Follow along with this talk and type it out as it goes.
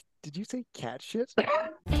Did you say cat shit?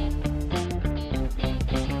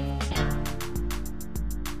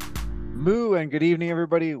 Moo and good evening,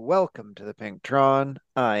 everybody. Welcome to the Pink Tron.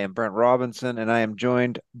 I am Brent Robinson, and I am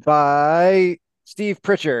joined by Steve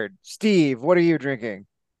Pritchard. Steve, what are you drinking?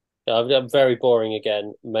 I'm very boring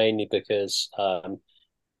again, mainly because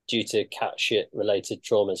due to cat shit related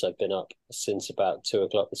traumas, I've been up since about 2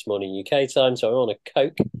 o'clock this morning UK time. So I'm on a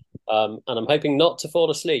Coke, and I'm hoping not to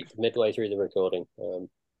fall asleep midway through the recording.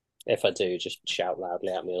 If I do, just shout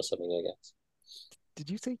loudly at me or something, I guess. Did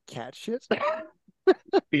you say cat shit?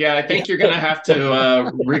 Yeah, I think you're gonna have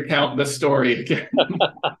to recount the story again.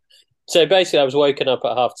 So basically, I was woken up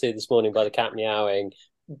at 2:30 this morning by the cat meowing,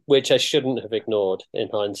 which I shouldn't have ignored in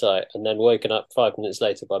hindsight, and then woken up 5 minutes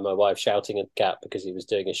later by my wife shouting at the cat because he was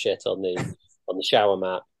doing a shit on the shower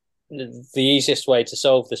mat. The easiest way to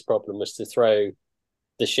solve this problem was to throw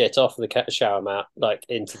the shit off the cat shower mat like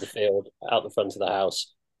into the field out the front of the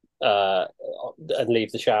house, uh, and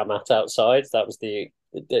leave the shower mat outside. That was the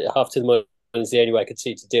 2:30 is the only way I could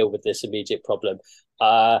see to deal with this immediate problem.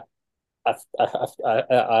 Uh,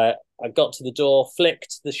 I got to the door,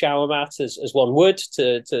 flicked the shower mat as one would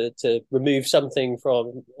to remove something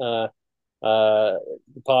from the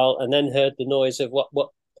pile, and then heard the noise of what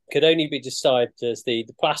could only be described as the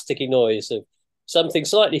plasticky noise of something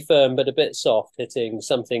slightly firm but a bit soft hitting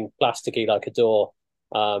something plasticky like a door.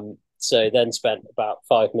 So then spent about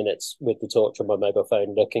 5 minutes with the torch on my mobile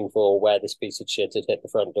phone looking for where this piece of shit had hit the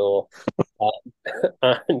front door,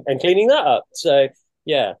 and cleaning that up. So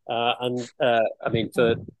yeah, I mean,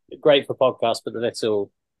 for great for podcast, but the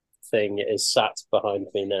little thing is sat behind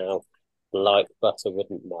me now, like butter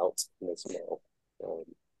wouldn't melt in its mouth. Um,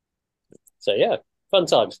 so yeah, fun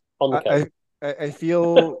times on the coast. I, I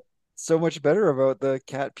feel so much better about the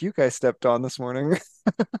cat puke I stepped on this morning.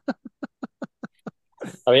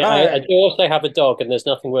 I mean, All I right. do also have a dog, and there's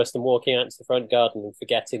nothing worse than walking out into the front garden and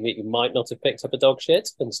forgetting that you might not have picked up a dog shit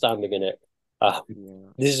and standing in it. Uh, Yeah.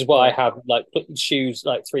 this is why I Well, have like shoes,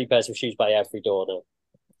 like three pairs of shoes by every door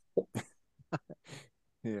now.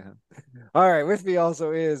 yeah. All right. With me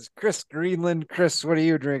also is Chris Greenland. Chris, what are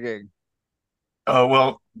you drinking? Oh,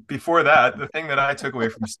 well, before that, the thing that I took away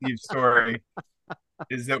from Steve's story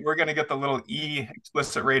is that we're gonna get the little E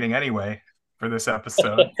explicit rating anyway for this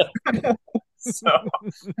episode. So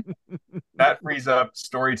that frees up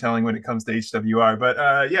storytelling when it comes to HWR.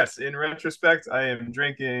 But yes, in retrospect, I am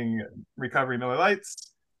drinking recovery Miller Lights.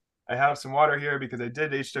 I have some water here because I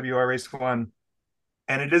did HWR race one,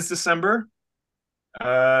 and it is December.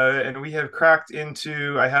 And we have cracked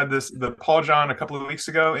into. I had the Paul John a couple of weeks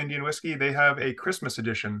ago, Indian whiskey. They have a Christmas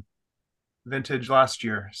edition, vintage last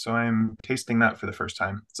year, so I'm tasting that for the first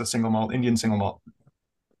time. It's a single malt, Indian single malt.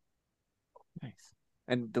 Nice.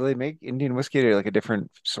 And do they make Indian whiskey at like a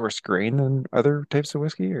different source grain than other types of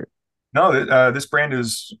whiskey? Or No, this brand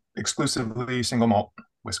is exclusively single malt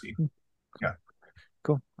whiskey. Yeah.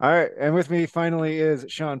 cool. All right. And with me finally is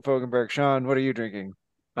Sean Fogenberg. Sean, what are you drinking?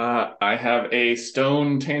 I have a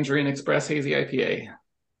Stone Tangerine Express Hazy IPA.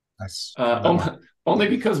 Nice. Only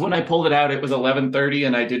because when I pulled it out, it was 11:30,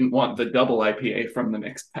 and I didn't want the double IPA from the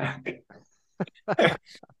next pack.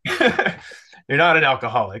 You're not an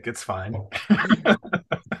alcoholic. It's fine.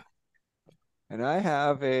 And I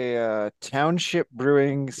have a Township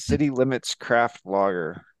Brewing City Limits Craft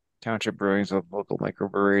Lager. Township Brewing is a local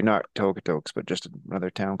microbrewery, not Tokatokes, but just another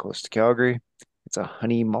town close to Calgary. It's a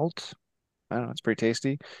honey malt. I don't know, it's pretty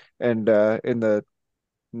tasty. And in the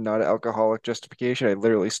not alcoholic justification, I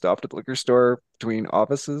literally stopped at the liquor store between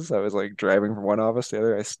offices. I was like driving from one office to the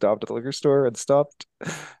other. I stopped at the liquor store and stopped,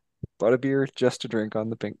 bought a beer just to drink on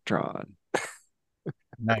the Pink Tron.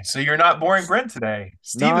 Nice. So you're not boring Brent today.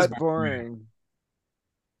 Steve is Not boring Brent. boring.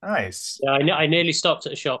 Nice. Yeah, I nearly stopped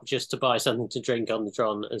at a shop just to buy something to drink on the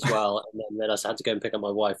Tron as well, and then realised I had to go and pick up my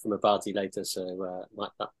wife from a party later, so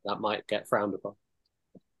that might get frowned upon.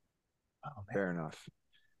 Oh man. Fair enough.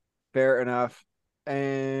 Fair enough.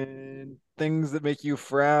 And things that make you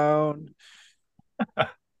frown.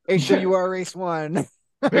 HWR Race 1.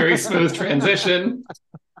 Very smooth transition.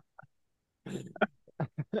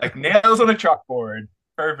 Like nails on a chalkboard.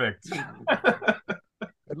 Perfect.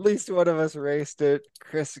 At least one of us raced it.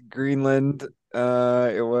 Chris Greenland.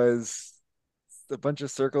 It was a bunch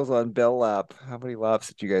of circles on Bell Lap. How many laps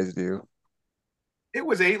did you guys do? It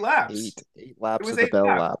was 8 laps. Eight It laps was of the eight Bell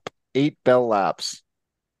laps. Lap. 8 Bell Laps.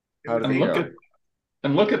 It How was did And it look go? at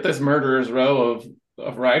and look at this murderer's row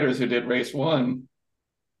of riders who did race one.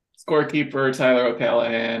 Scorekeeper Tyler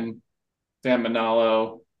O'Callahan, Dan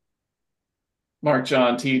Manalo, Mark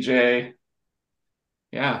John, TJ.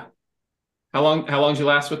 Yeah. How long did you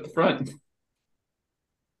last with the front?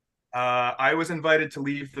 I was invited to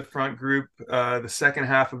leave the front group the second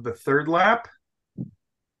half of the third lap.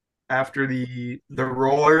 After the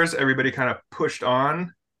rollers, everybody kind of pushed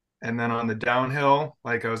on, and then on the downhill,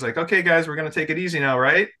 like I was like, okay, guys, we're gonna take it easy now,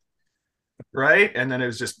 right? Right, and then it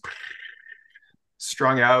was just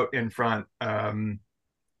strung out in front.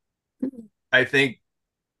 I think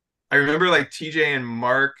I remember like TJ and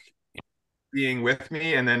Mark being with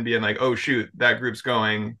me, and then being like, oh shoot, that group's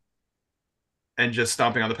going, and just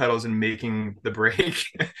stomping on the pedals and making the break.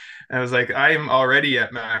 I was like, I'm already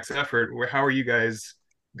at max effort. How are you guys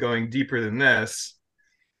going deeper than this?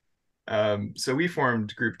 So we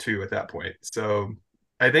formed group two at that point. So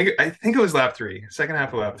I think it was lap three, second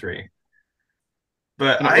half of lap three.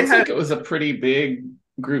 But And it I looks had like it was a pretty big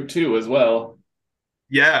group too as well.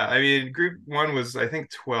 yeah, I mean group one was I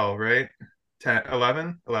think 12, right? 10,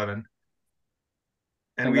 11, 11.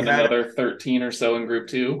 And And we then had another 13 or so in group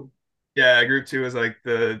two. yeah, group two was like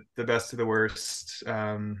the best of the worst.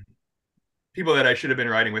 People that I should have been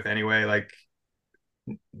riding with anyway, like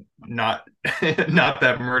not not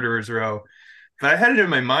that murderer's row. But I had it in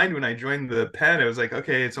my mind when I joined the pen. It was like,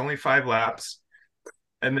 okay, it's only 5 laps.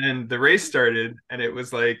 And then the race started, and it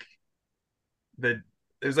was like the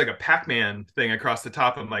it was like a Pac-Man thing across the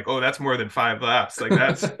top. I'm like, oh, that's more than 5 laps. Like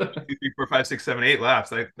that's 2, 3, 4, 5, 6, 7, 8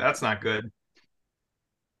 laps. Like that's not good.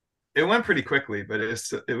 It went pretty quickly, but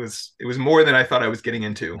it was more than I thought I was getting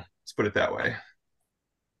into. Let's put it that way.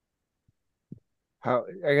 How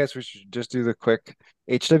I guess we should just do the quick.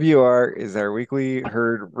 HWR is our weekly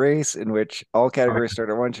herd race in which all categories start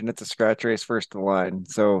at once and it's a scratch race first to the line.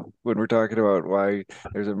 So when we're talking about why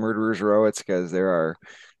there's a murderer's row, it's because there are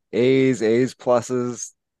A's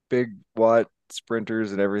pluses, big watt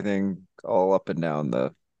sprinters and everything all up and down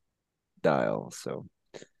the dial. So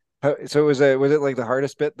was it like the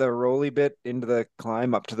hardest bit, the rolly bit into the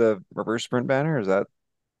climb up to the reverse sprint banner? Is that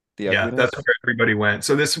the Yeah, that's ugliness? where everybody went.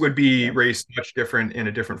 So this would be Yeah. raced much different in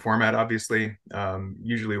a different format, obviously.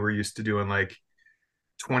 Usually we're used to doing like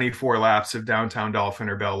 24 laps of downtown Dolphin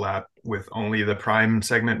or Bell Lap with only the prime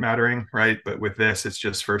segment mattering, right? But with this, it's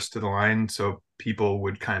just first to the line. So people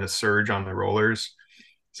would kind of surge on the rollers.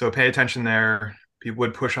 So pay attention there. People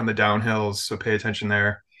would push on the downhills. So pay attention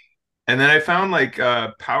there. And then I found like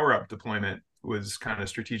power up deployment was kind of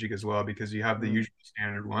strategic as well because you have the Mm. usual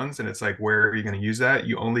standard ones, and it's like where are you going to use that?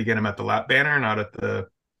 You only get them at the lap banner, not at the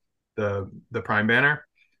prime banner.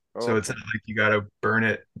 So it's Okay. not like you got to burn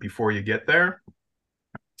it before you get there.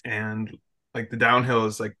 And like the downhill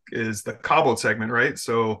is the cobbled segment, right?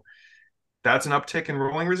 So that's an uptick in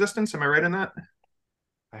rolling resistance. Am I right in that?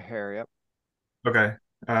 A hair, yep. Okay.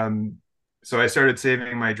 Um, so I started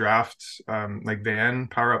saving my draft like van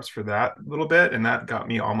power ups for that a little bit, and that got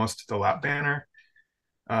me almost to the lap banner.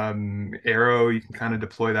 Arrow, you can kind of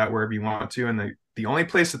deploy that wherever you want to, and the only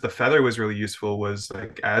place that the feather was really useful was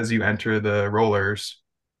like as you enter the rollers,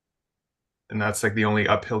 and that's like the only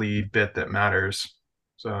uphilly bit that matters.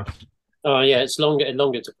 So Oh yeah, it's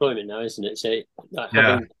longer deployment now, isn't it? So like, yeah,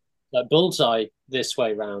 having like bullseye this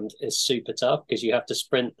way round is super tough because you have to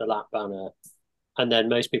sprint the lap banner, and then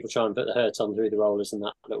most people try and put the hurt on through the rollers and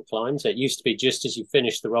that little climb. So it used to be just as you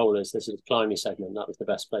finish the rollers, this is the climbing segment. That was the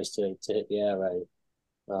best place to hit the aero.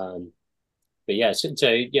 Um, but yeah,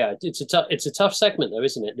 yeah, it's a tough segment though,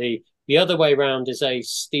 isn't it? The other way round is a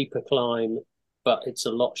steeper climb, but it's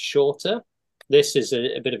a lot shorter. This is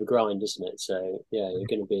a bit of a grind, isn't it? So yeah, you're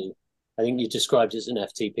going to be. I think you described it as an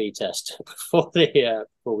FTP test before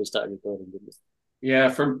we started recording, didn't you?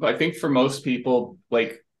 Yeah, I think for most people,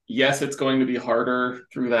 like yes, it's going to be harder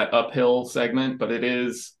through that uphill segment, but it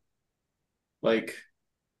is like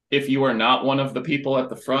if you are not one of the people at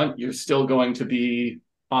the front, you're still going to be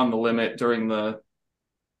on the limit during the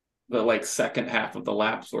like second half of the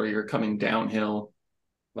laps where you're coming downhill.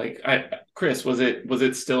 Like Chris, was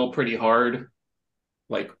it still pretty hard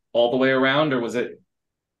like all the way around, or was it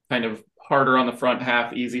kind of harder on the front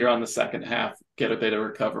half, easier on the second half, get a bit of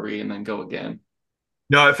recovery and then go again?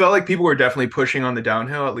 no, it felt like people were definitely pushing on the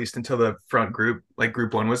downhill at least until the front group, like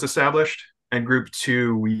group one, was established, and group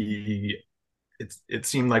two, it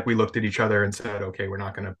seemed like we looked at each other and said, okay, we're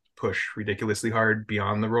not going to push ridiculously hard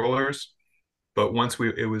beyond the rollers. But once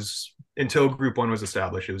it was until group one was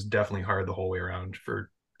established, it was definitely hard the whole way around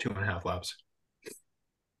for 2.5 laps.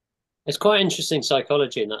 It's quite interesting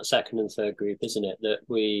psychology in that second and third group, isn't it? That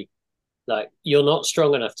we like you're not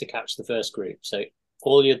strong enough to catch the first group, so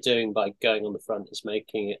all you're doing by going on the front is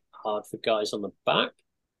making it hard for guys on the back.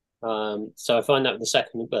 So I find that with the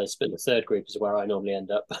second, but the third group is where I normally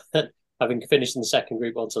end up. Having finished in the second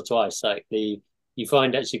group once or twice, like you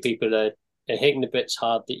find actually people are hitting the bits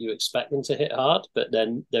hard that you expect them to hit hard, but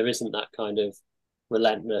then there isn't that kind of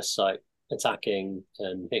relentless, like attacking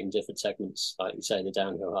and hitting different segments, like you say, the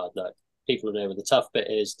downhill hard. Like people know where the tough bit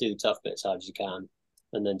is, do the tough bit as hard as you can,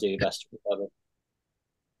 and then do your best to recover.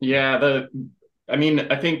 Yeah,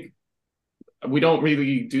 I think we don't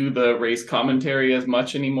really do the race commentary as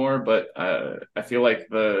much anymore, but I feel like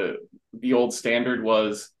the old standard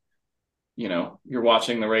was, you're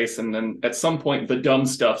watching the race and then at some point the dumb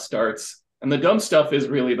stuff starts. And the dumb stuff is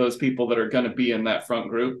really those people that are going to be in that front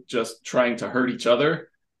group just trying to hurt each other.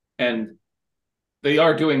 And they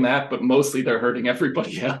are doing that, but mostly they're hurting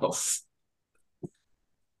everybody else.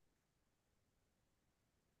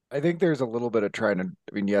 I think there's a little bit of trying to,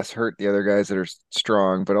 I mean, yes, hurt the other guys that are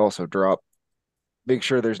strong, but also make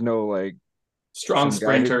sure there's no like Strong some guy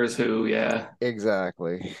sprinters who, yeah.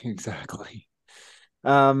 exactly, exactly.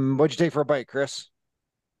 What'd you take for a bite, Chris?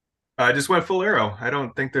 I just went full arrow. I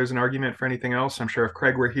don't think there's an argument for anything else. I'm sure if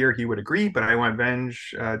Craig were here, he would agree, but I went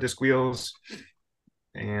Venge, disc wheels,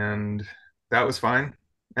 and that was fine.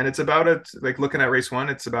 And it's about like looking at race one,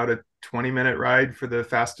 it's about a 20-minute ride for the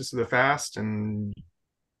fastest of the fast. And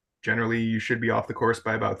generally, you should be off the course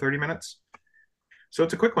by about 30 minutes. So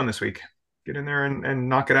it's a quick one this week. Get in there and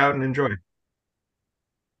knock it out and enjoy.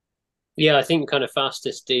 Yeah, I think kind of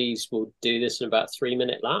fastest Ds will do this in about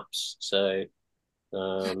 3-minute laps. So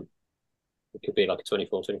it could be like a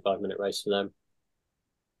 24-25 minute race for them.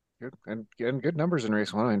 Good and getting good numbers in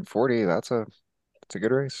race one. I mean, 40, that's a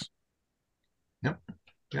good race. Yep.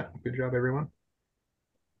 Yeah. Good job, everyone.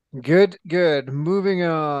 Good, good. Moving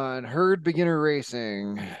on. Herd beginner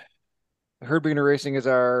racing. Herd beginner racing is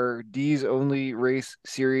our D's only race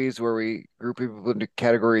series where we group people into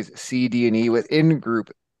categories C, D, and E within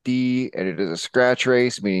group D, and it is a scratch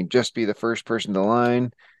race, meaning just be the first person to the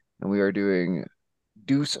line. And we are doing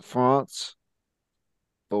Douce France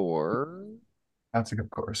for That's a good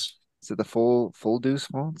course. is it the full Douce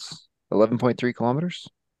France? 11.3 kilometers?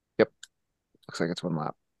 Yep. Looks like it's one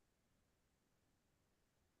lap.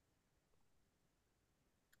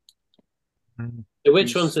 So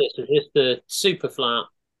which one's this? Is this the super flat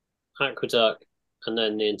aqueduct and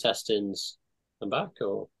then the intestines and back,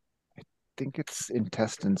 or I think it's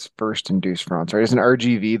intestines first in Douce France, right? Isn't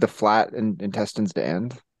RGV the flat and intestines to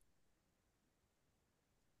end?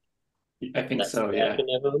 I think so, yeah. I can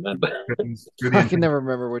never remember. I can never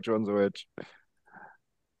remember which one's which.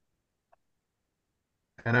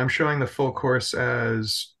 And I'm showing the full course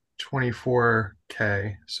as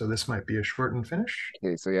 24K. So this might be a shortened finish.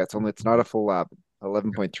 Okay, so yeah, it's not a full lap,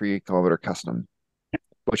 11.3 kilometer custom,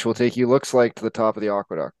 which will take you, looks like, to the top of the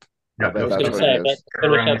aqueduct. Yeah, I bet I was that's going to what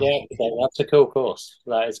say, it is. that's a cool course.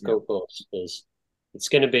 That is a cool course. It's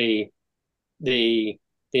going to be the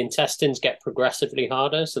intestines get progressively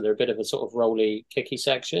harder, so they're a bit of a sort of rolly, kicky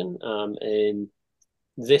section. In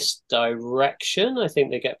this direction, I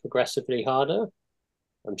think they get progressively harder.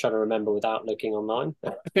 I'm trying to remember without looking online.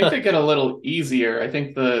 I think they get a little easier. I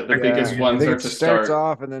think the biggest I ones think are it to starts start.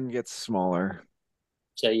 off and then gets smaller.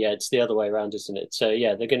 So yeah, it's the other way around, isn't it? So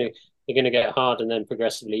yeah, they're gonna get hard and then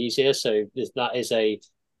progressively easier. So that is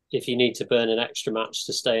if you need to burn an extra match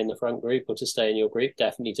to stay in the front group or to stay in your group,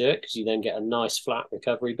 definitely do it because you then get a nice flat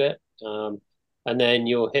recovery bit. And then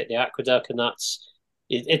you'll hit the aqueduct, and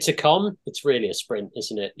it's a con. It's really a sprint,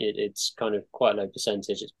 isn't it? It's kind of quite a low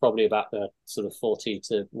percentage. It's probably about a sort of 40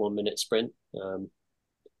 to 1 minute sprint.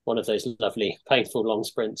 One of those lovely, painful long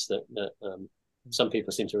sprints that some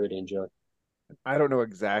people seem to really enjoy. I don't know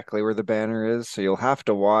exactly where the banner is, so you'll have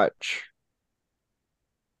to watch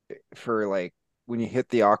for like when you hit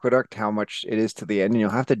the aqueduct how much it is to the end, and you'll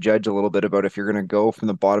have to judge a little bit about if you're going to go from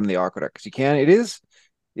the bottom of the aqueduct because you can. It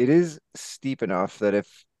is steep enough that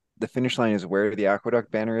if the finish line is where the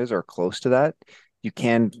aqueduct banner is or close to that, you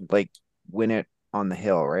can like win it on the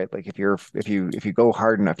hill, right? Like if you go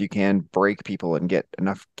hard enough, you can break people and get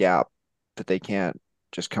enough gap that they can't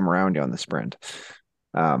just come around you on the sprint.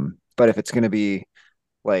 But if it's going to be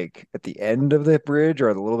like at the end of the bridge or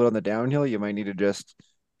a little bit on the downhill, you might need to just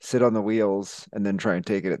sit on the wheels and then try and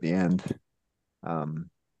take it at the end.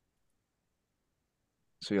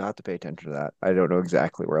 So you'll have to pay attention to that. I don't know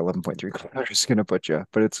exactly where 11.3 kilometers is going to put you,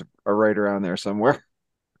 but it's right around there somewhere.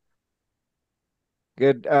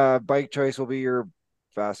 Good bike choice will be your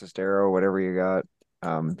fastest arrow, whatever you got.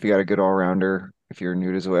 If you got a good all-rounder, if you're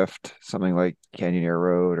new to Zwift, something like Canyoneer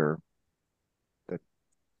Road or the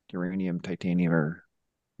uranium titanium or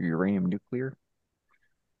uranium nuclear.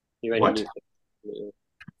 What?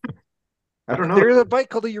 I don't know. There's a bike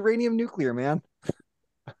called a uranium nuclear, man.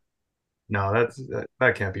 No,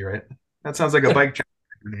 that can't be right. That sounds like a bike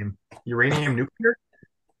name. Uranium nuclear?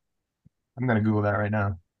 I'm gonna Google that right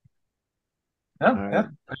now. Oh, All right. yeah,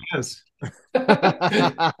 it is.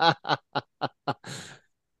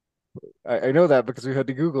 I know that because we had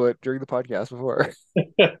to Google it during the podcast before.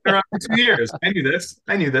 Been around for 2 years. I knew this.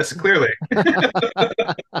 I knew this clearly. The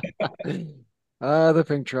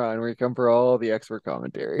Pinktron, where you come for all the expert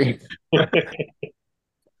commentary.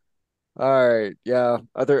 All right, yeah.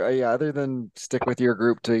 Other than stick with your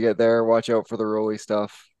group till you get there, watch out for the rolly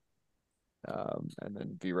stuff, and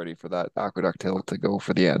then be ready for that aqueduct hill to go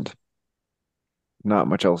for the end. Not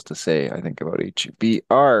much else to say, I think, about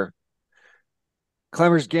HBR.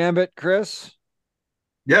 Climber's Gambit, Chris.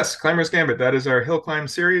 Yes, Climber's Gambit. That is our hill climb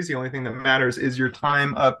series. The only thing that matters is your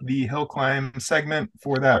time up the hill climb segment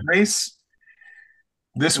for that race.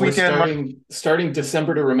 This We're weekend, starting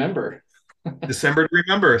December to remember. December to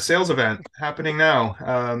remember, sales event happening now.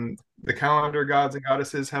 The calendar gods and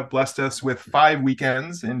goddesses have blessed us with 5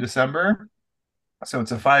 weekends in December. So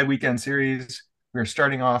it's a 5 weekend series. We're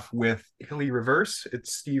starting off with Hilly Reverse.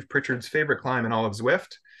 It's Steve Pritchard's favorite climb in all of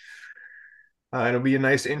Zwift. It'll be a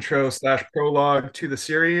nice intro / prologue to the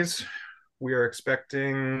series. We are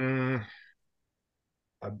expecting,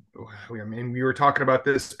 we were talking about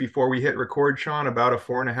this before we hit record, Sean, about a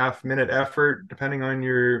 4.5 minute effort, depending on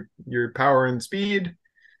your power and speed.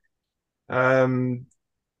 You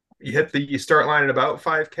hit the start line at about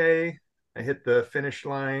 5K. I hit the finish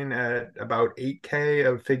line at about 8K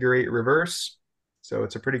of figure 8 reverse. So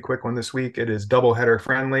it's a pretty quick one this week. It is double header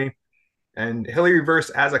friendly. And Hilly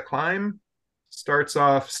Reverse as a climb starts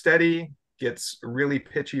off steady, gets really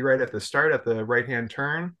pitchy right at the start at the right-hand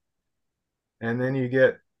turn. And then you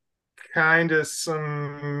get kind of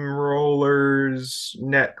some rollers,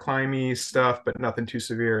 net climby stuff, but nothing too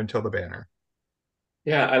severe until the banner.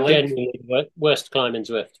 Yeah, Genuinely worst climb in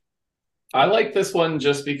Zwift. I like this one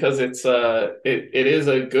just because it is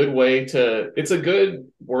a good way to, it's a good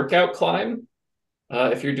workout climb.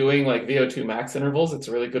 If you're doing like VO2 max intervals, it's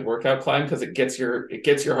a really good workout climb because it gets your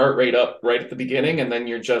heart rate up right at the beginning, and then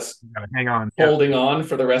you're just hang on, holding on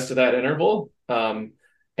for the rest of that interval.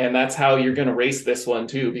 And that's how you're going to race this one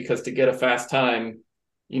too, because to get a fast time,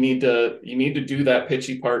 you need to do that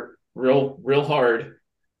pitchy part real hard,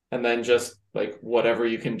 and then just like whatever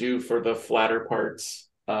you can do for the flatter parts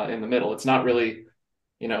in the middle. It's not really,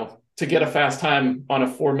 to get a fast time on a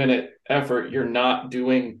 4-minute effort, you're not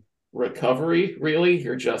doing recovery really.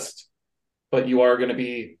 But you are going to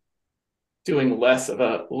be doing less of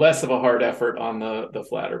a hard effort on the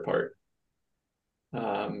flatter part.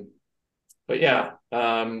 But yeah.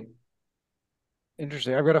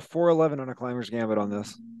 Interesting. I've got a 411 on a Climber's Gambit on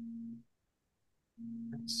this.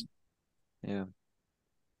 Yeah.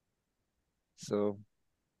 So,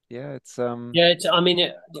 yeah, it's I mean,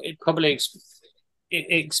 it probably it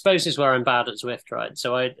exposes where I'm bad at Zwift, right?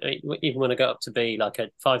 So I even when I go up to be like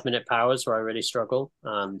at 5-minute powers where I really struggle,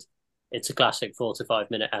 and it's a classic 4 to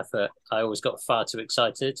 5 minute effort. I always got far too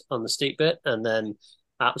excited on the steep bit, and then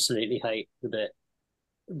absolutely hate the bit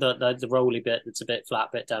the rolly bit that's a bit flat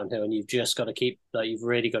bit downhill, and you've just got to keep you've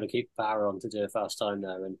really got to keep power on to do a fast time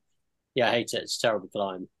there. And yeah, I hate it. It's a terrible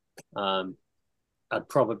climb. I'd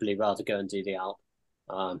probably rather go and do the Alp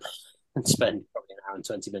and spend probably an hour and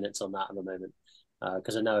 20 minutes on that at the moment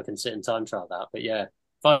because I know I can sit and time trial that. But yeah,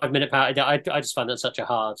 5-minute power. I just find that such a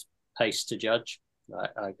hard pace to judge.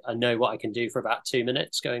 I know what I can do for about 2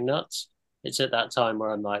 minutes going nuts. It's at that time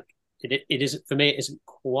where I'm like, it isn't for me. It isn't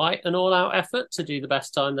quite an all-out effort to do the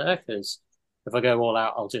best time there, because if I go all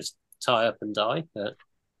out, I'll just tie up and die. But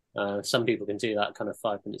some people can do that kind of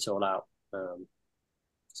 5 minutes all out.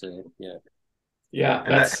 So yeah,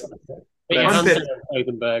 that's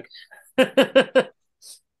Odenberg.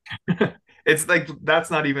 It's like that's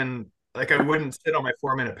not even like I wouldn't sit on my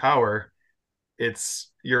 4-minute power.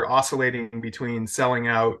 It's you're oscillating between selling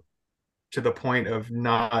out to the point of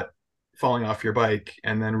not falling off your bike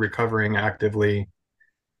and then recovering actively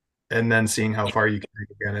and then seeing how far you can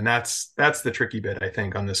take again. And that's the tricky bit, I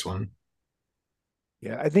think, on this one.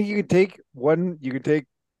 Yeah, I think you could take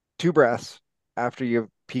 2 breaths after you've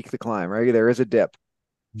peaked the climb, right? There is a dip.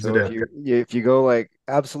 So if you go like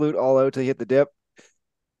absolute all out till you hit the dip,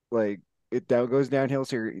 like it goes downhill,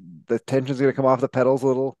 so the tension's gonna come off the pedals a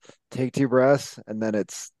little. Take 2 breaths, and then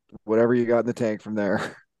it's whatever you got in the tank from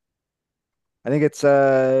there. I think it's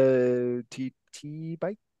a TT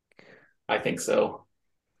bike. I think so.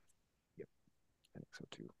 Yep, I think so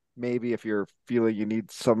too. Maybe if you're feeling you need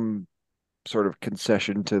some sort of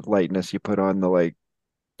concession to lightness, you put on the like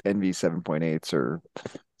NV 7.8s or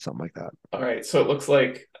something like that. All right, so it looks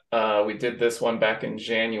like we did this one back in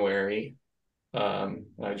January.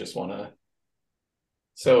 I just want to.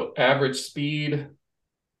 So average speed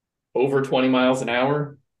over 20 miles an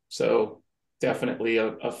hour. So definitely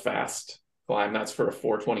a fast climb. That's for a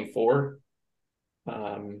 424.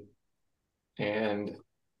 And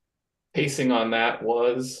pacing on that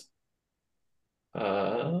was,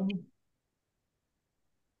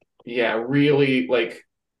 yeah, really like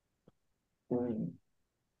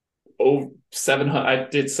over 700. I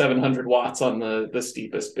did 700 watts on the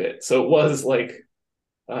steepest bit, so it was like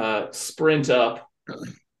sprint up,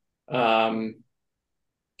 um,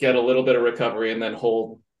 get a little bit of recovery, and then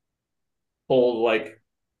hold like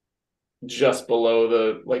just below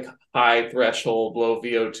the like high threshold, low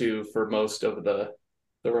VO2 for most of the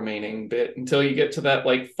remaining bit until you get to that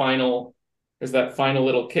like final. There's that final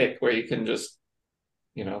little kick where you can just,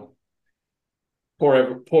 you know,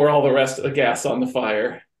 pour all the rest of the gas on the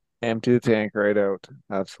fire. Empty the tank right out.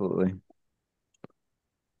 Absolutely.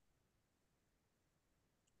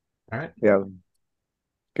 All right. Yeah.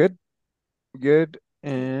 Good. Good.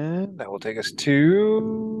 And that will take us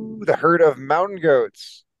to the herd of mountain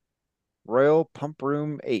goats. Royal Pump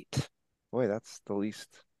Room 8. Boy, that's the least.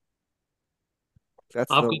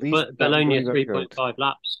 That's I've the least got mountain Bologna goat goat. 3.5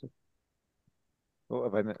 laps. Oh,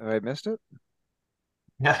 have I missed it?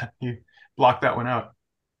 Yeah, you blocked that one out.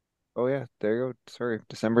 Oh yeah, there you go. Sorry,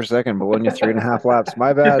 December 2nd, Bologna 3.5 laps.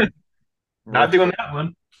 My bad. Not doing that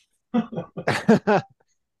one.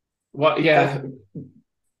 Well, yeah,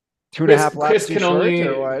 Two and a half laps Chris too can short, or only,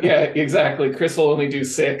 what? yeah, exactly. Chris will only do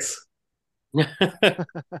 6.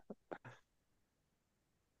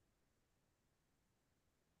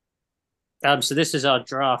 So this is our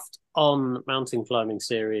draft on mountain climbing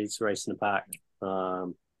series, race in the pack.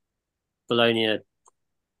 Bologna,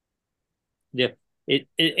 yeah,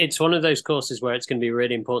 it's one of those courses where it's going to be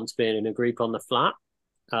really important to be in a group on the flat,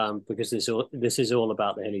 because this is all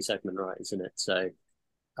about the hilly segment, right? Isn't it? So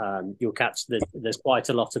you'll catch there's quite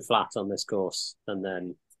a lot of flat on this course, and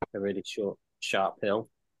then a really short, sharp hill.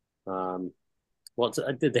 What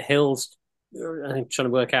did the hills? I'm trying to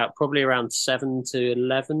work out probably around 7 to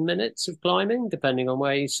 11 minutes of climbing, depending on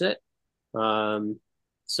where you sit.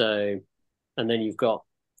 So, and then you've got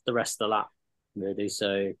the rest of the lap, really.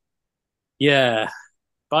 So, yeah,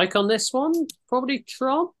 bike on this one, probably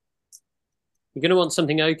Tron. You're going to want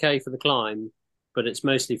something okay for the climb, but it's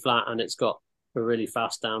mostly flat and it's got a really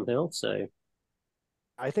fast downhill. So,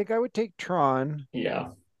 I think I would take Tron Yeah,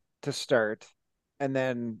 to start, and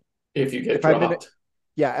then if you get if I'm in dropped.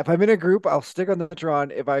 yeah, if I'm in a group, I'll stick on the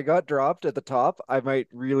Tron. If I got dropped at the top, I might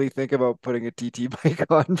really think about putting a TT bike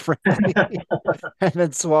on friendly and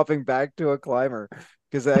then swapping back to a climber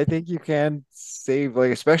because I think you can save,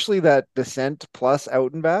 like, especially that descent plus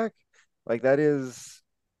out and back. Like that is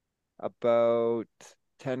about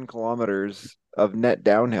 10 kilometers of net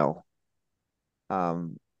downhill.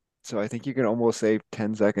 Um, so I think you can almost save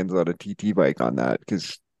 10 seconds on a TT bike on that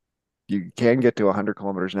because you can get to 100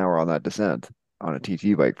 kilometers an hour on that descent on a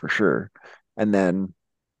TT bike for sure. And then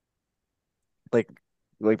like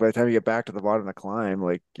by the time you get back to the bottom of the climb,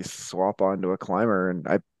 like you swap onto a climber and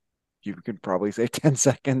you can probably save 10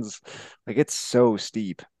 seconds. Like it's so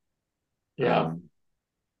steep. Yeah, Um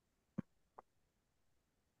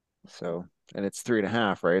so and it's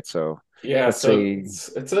 3.5, right? So yeah. let's So say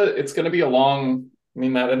it's going to be a long. I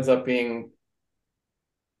mean, that ends up being,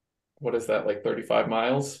 what is that, like 35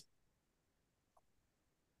 miles?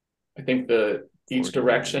 I think the each 40,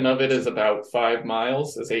 direction of it is about 5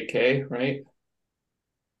 miles, is 8K, right?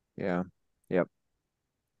 yeah. Yep.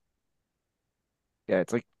 Yeah,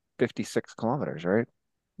 it's like 56 kilometers, right?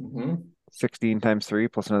 Mm-hmm. 16 times 3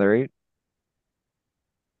 plus another 8.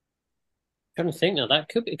 trying to think now,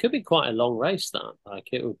 it could be quite a long race. That like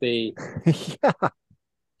it would be. Yeah.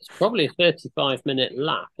 It's probably a 35-minute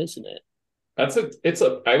lap, isn't it? It's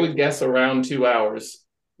a I would guess around 2 hours,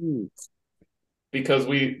 Hmm. because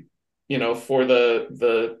for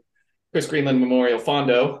the Chris Greenland Memorial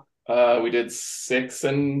Fondo, we did 6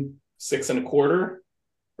 and a quarter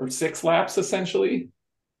or 6 laps essentially.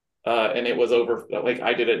 And it was over, like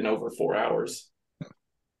I did it in over 4 hours.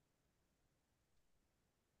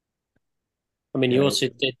 I mean, you Yeah. also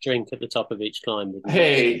did drink at the top of each climb, didn't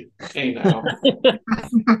Hey now. you?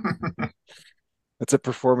 It's a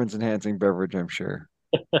performance enhancing beverage, I'm sure.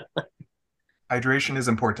 Hydration is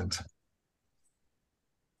important.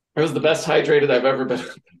 It was the best hydrated I've ever been.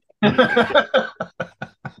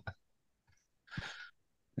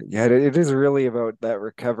 Yeah, it is really about that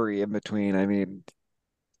recovery in between. I mean,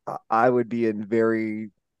 I would be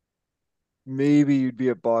in maybe you'd be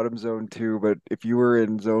at bottom zone 2, but if you were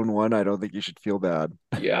in zone 1, I don't think you should feel bad.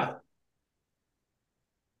 Yeah.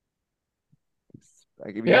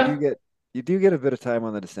 Like, I mean, Yeah. you do get a bit of time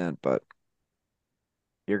on the descent, but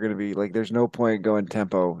you're gonna be like, there's no point going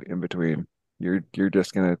tempo in between. You're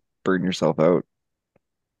just gonna burn yourself out.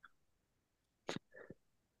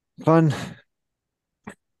 Fun.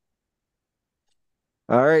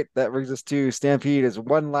 All right, that brings us to Stampede is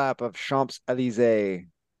one lap of Champs-Élysées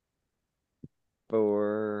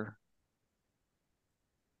for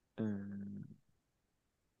um,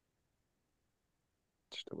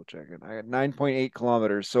 just double checking. I got 9.8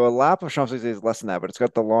 kilometers. So a lap of Champs-Élysées is less than that, but it's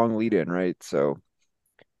got the long lead in, right? So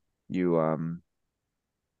you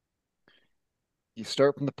you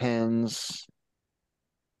start from the pens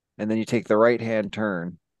and then you take the right hand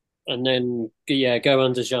turn. And then yeah, go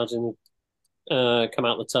under Jardin, come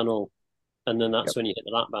out the tunnel, and then Yep. that's when you hit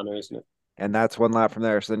the lap banner, isn't it? And that's one lap from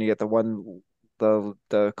there. So then you get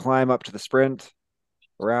the climb up to the sprint,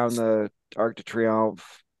 around the Arc de Triomphe,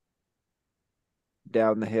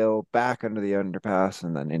 down the hill, back under the underpass,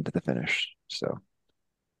 and then into the finish. So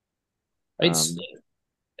It's um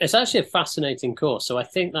it's actually a fascinating course. So I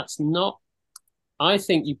think that's not. I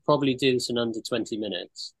think you probably do this in under 20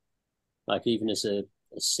 minutes, like even as a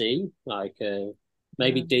C, like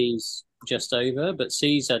maybe yeah, D's just over, but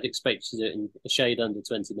C's I'd expect you to do it in a shade under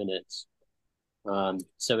 20 minutes.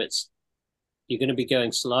 So it's you're going to be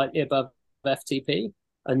going slightly above FTP.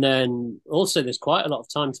 And then also there's quite a lot of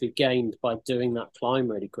time to be gained by doing that climb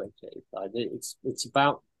really quickly. Like it's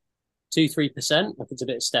about 2-3%. Like it's a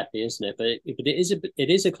bit steppy, isn't it? But it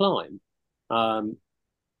is a climb, and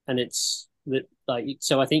it's that like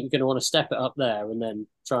so. I think you're going to want to step it up there and then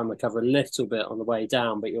try and recover a little bit on the way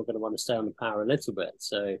down. But you're going to want to stay on the power a little bit.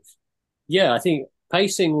 So yeah, I think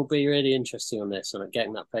pacing will be really interesting on this, and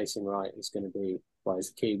getting that pacing right is going to be well,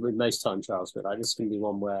 is the key with most time trials. But like this is going to be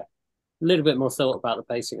one where a little bit more thought about the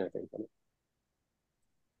pacing. I think.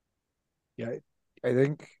 yeah, I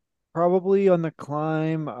think probably on the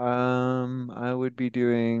climb, I would be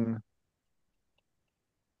doing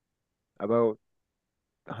about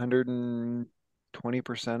 120%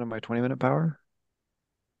 of my 20-minute power.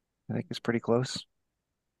 I think it's pretty close.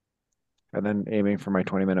 And then aiming for my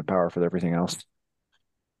 20-minute power for everything else.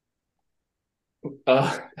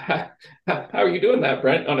 How are you doing that,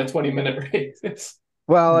 Brent, on a 20-minute race?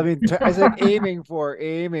 Well, I mean, I said aiming for.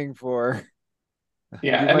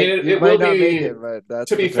 Yeah, You I mean might it, you it might will not make be it, but that's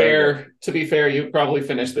to the be target. fair, you probably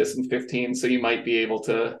finish this in 15, so you might be able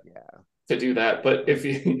Yeah. to do that. But if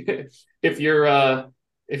you if you're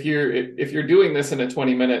if you're doing this in a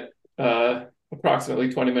 20-minute approximately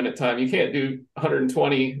 20-minute time, you can't do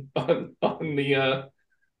 120 on the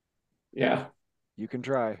yeah. You can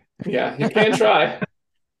try. Yeah, you can try.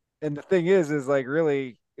 And the thing is like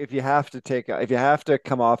really, if you have to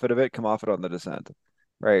come off it a bit, come off it on the descent,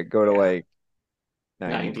 right? Go to Yeah, like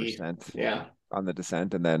 90. 90% Yeah. on the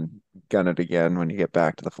descent and then gun it again when you get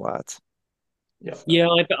back to the flats. Yep. So Yeah,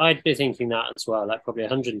 I'd be thinking that as well. Like probably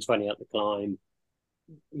 120 up the climb,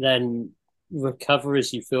 then recover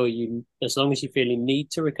as you feel you, as long as you feel you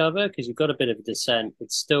need to recover, because you've got a bit of a descent.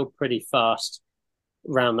 It's still pretty fast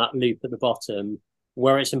around that loop at the bottom.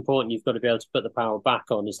 Where it's important, you've got to be able to put the power back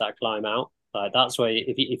on is that climb out. Like that's where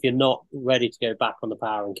if you're not ready to go back on the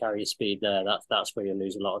power and carry your speed there, that's where you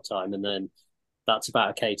lose a lot of time. And then that's about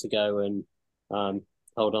a K to go and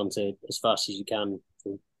hold on to as fast as you can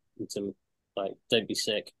until like don't be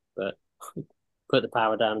sick, but put the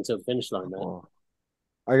power down until the finish line there. well,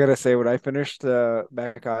 I gotta say, when I finished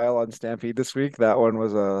back aisle on Stampede this week, that one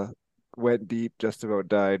was a went deep, just about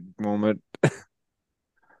died moment. I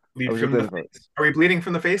Bleed was at from the the face. Are we bleeding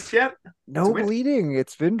from the face yet? To no win? bleeding.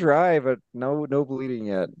 It's been dry, but no bleeding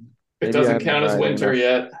yet. It Maybe I doesn't haven't been count as riding winter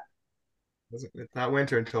enough. yet. It's not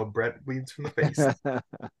winter until Brett bleeds from the face.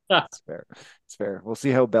 It's fair. It's fair. We'll see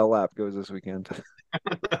how Bell Lap goes this weekend.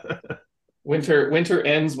 Winter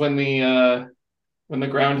ends when the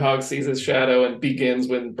groundhog sees his shadow and begins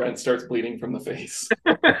when Brent starts bleeding from the face.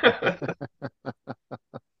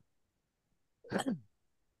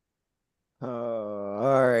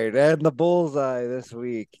 All right. And the bullseye this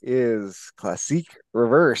week is Classique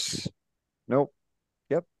Reverse. Nope.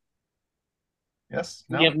 Yep. Yes.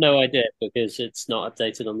 We No. have no idea because it's not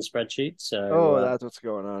updated on the spreadsheet. Oh, So that's what's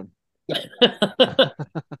going on.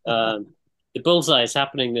 the bullseye is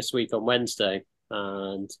happening this week on Wednesday,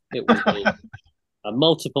 and it will be a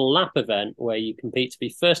multiple lap event where you compete to be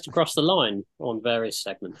first across the line on various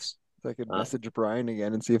segments. So I could Uh, message Brian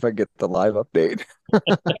again and see if I get the live update.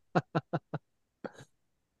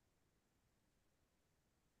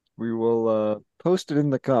 We will post it in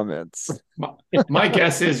the comments. My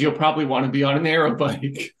guess is you'll probably want to be on an aero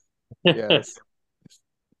bike. Yes.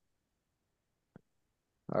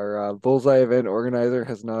 Our bullseye event organizer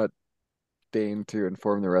has not deigned to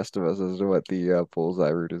inform the rest of us as to what the bullseye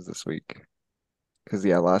route is this week. Because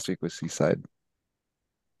yeah, last week was Seaside.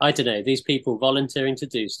 I don't know, these people volunteering to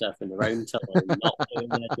do stuff in their own time, not doing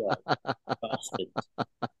their job. Bastards.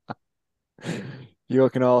 You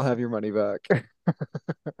can all have your money back.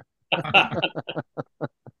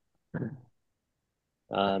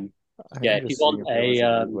 um, yeah, I'm if you just seeing want if there was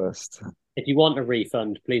a new a list. if you want a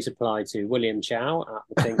refund, please apply to William Chow at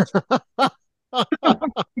the Pink.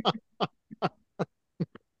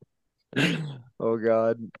 Oh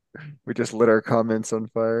God, we just lit our comments on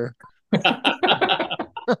fire.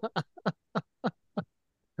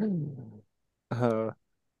 Uh,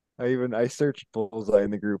 I searched bullseye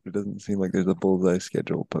in the group. It doesn't seem like there's a bullseye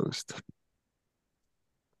schedule post.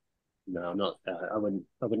 No, I'm not. I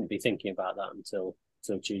wouldn't be thinking about that until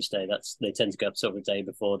Tuesday. They tend to go up sort of a day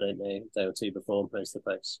before, don't they? A day or two before most of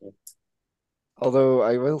the posts. So. Although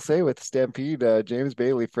I will say with Stampede, James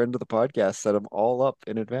Bailey, friend of the podcast, set them all up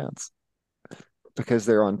in advance because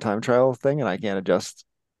they're on time trial thing, and I can't adjust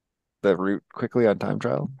the route quickly on time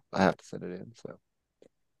trial. I have to send it in. So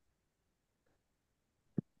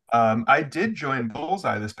I did join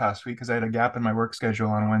Bullseye this past week because I had a gap in my work schedule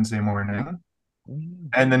on Wednesday morning.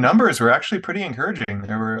 And the numbers were actually pretty encouraging.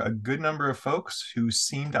 There were a good number of folks who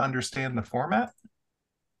seemed to understand the format.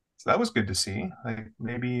 So that was good to see. Like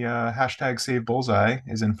maybe hashtag Save Bullseye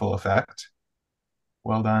is in full effect.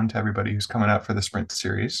 Well done to everybody who's coming out for the sprint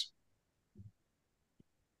series.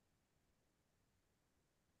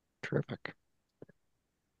 terrific.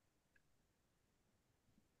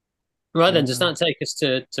 Right then, does that take us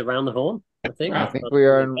to round the horn? I think. I think we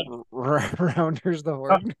are in Rounders the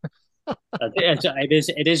Horn.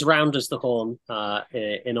 It is Rounders the Horn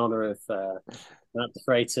in honor of Matt De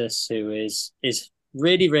Freitas, who is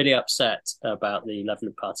really, really upset about the level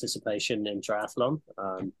of participation in triathlon,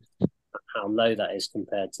 how low that is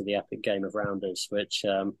compared to the epic game of Rounders, which,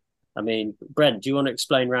 I mean, Brent, do you want to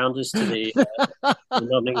explain Rounders to the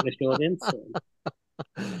non-English audience?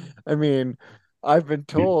 I mean, I've been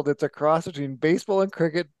told it's a cross between baseball and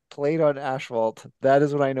cricket played on asphalt. That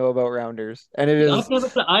is what I know about Rounders. And it is,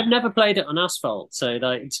 I've never played it on asphalt, so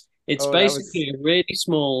like it's oh, that was, basically a really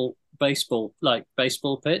small baseball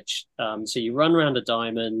pitch. So you run around a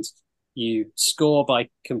diamond, you score by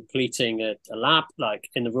completing a lap. Like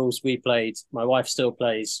in the rules we played, my wife still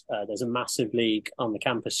plays. There's a massive league on the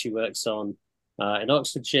campus she works on in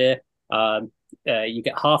Oxfordshire. You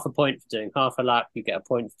get half a point for doing half a lap. You get a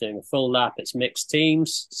point for doing a full lap. It's mixed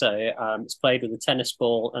teams, so it's played with a tennis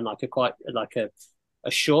ball and a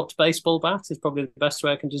short baseball bat is probably the best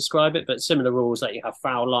way I can describe it. But similar rules, like you have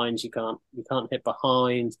foul lines, you can't hit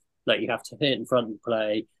behind, like you have to hit in front and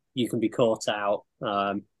play. You can be caught out.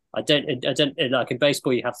 I don't like in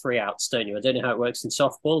baseball you have 3 outs, don't you? I don't know how it works in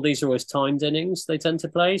softball. These are always timed innings they tend to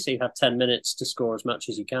play, so you have 10 minutes to score as much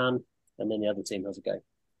as you can, and then the other team has a go.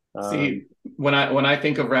 See, when I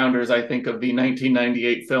think of Rounders, I think of the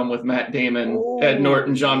 1998 film with Matt Damon, Ed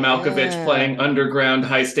Norton, John Malkovich playing underground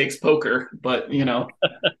high stakes poker. But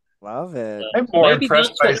love it. I'm more maybe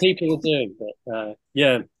impressed that's by what people are doing. But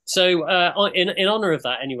yeah. So in honor of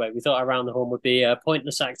that, anyway, we thought around the horn would be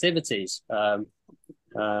pointless activities. I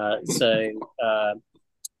just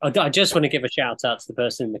want to give a shout out to the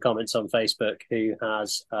person in the comments on Facebook who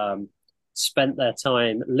has spent their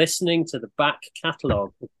time listening to the back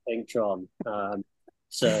catalogue of Pinktron.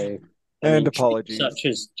 And apologies. Such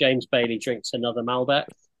as James Bailey drinks another Malbec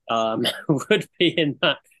would be in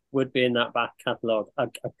that back catalogue.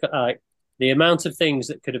 The amount of things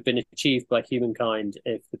that could have been achieved by humankind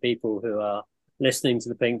if the people who are listening to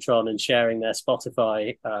the Pinktron and sharing their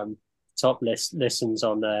Spotify top listens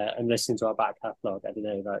on there and listening to our back catalogue. I don't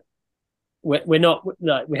know, like we're not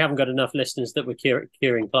like we haven't got enough listeners that we're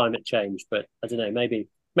curing climate change, but I don't know, maybe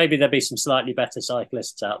there'll be some slightly better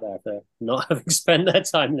cyclists out there for not having spent their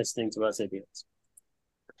time listening to us idiots.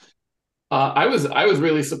 I was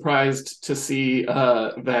really surprised to see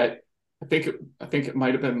that I think it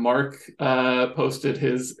might have been Mark posted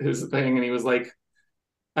his thing, and he was like,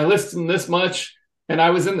 I listened this much and I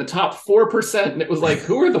was in the top 4%, and it was like,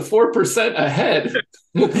 who are the 4% ahead?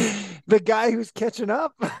 The guy who's catching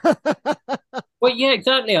up. Well, yeah,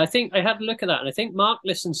 exactly. I think I had a look at that, and I think Mark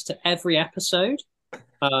listens to every episode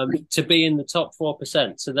to be in the top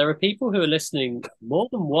 4%. So there are people who are listening more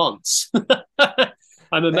than once.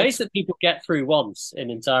 I'm amazed that people get through once in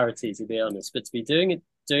entirety, to be honest. But to be doing it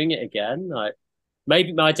again, like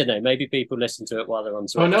maybe I don't know. Maybe people listen to it while they're on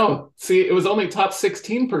Zwift. Oh no! See, it was only top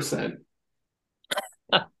 16%.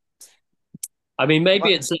 I mean,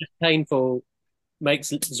 maybe it's less painful. Makes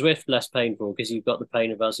Zwift less painful because you've got the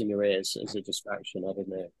pain of us in your ears as a distraction. I don't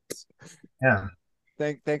know. Yeah.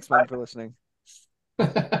 Thanks, man, for listening.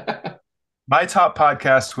 My top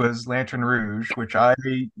podcast was Lantern Rouge, which I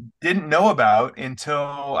didn't know about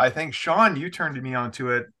until I think Sean, you turned me onto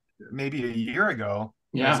it maybe a year ago.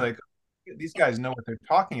 And I was Yeah. like, these guys know what they're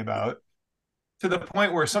talking about. To the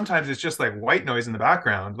point where sometimes it's just like white noise in the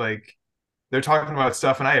background. Like they're talking about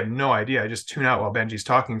stuff and I have no idea. I just tune out while Benji's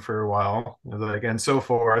talking for a while, like and so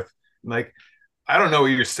forth. Like I don't know what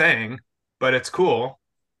you're saying, but it's cool.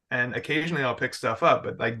 And occasionally I'll pick stuff up,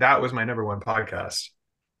 but like that was my number one podcast.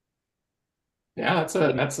 Yeah,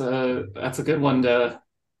 that's a good one to.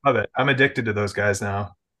 Love it. I'm addicted to those guys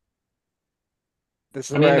now. This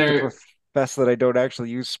is I where I mean, have to they're profess that I don't actually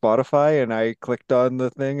use Spotify, and I clicked on the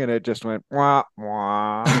thing and it just went wah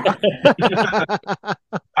wah.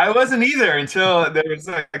 I wasn't either until there was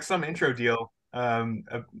like some intro deal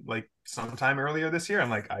like sometime earlier this year. I'm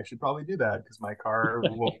like, I should probably do that because my car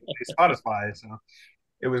will play Spotify. So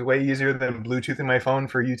it was way easier than Bluetooth in my phone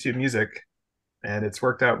for YouTube music, and it's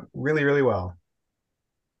worked out really, really well.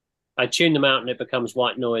 I tune them out and it becomes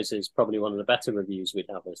white noise is probably one of the better reviews we'd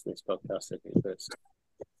have as this podcast, I think, Chris.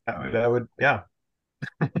 Yeah.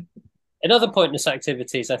 In other pointless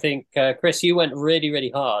activities, I think, Chris, you went really, really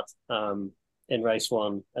hard in race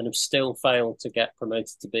one and have still failed to get promoted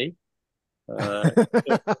to B. Sean,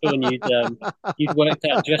 you'd worked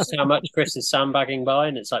out just how much Chris is sandbagging by,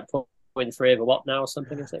 and it's like 0.3 of a watt now or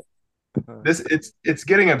something, is it? It's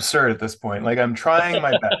getting absurd at this point. Like I'm trying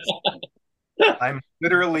my best. I'm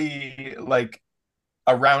literally like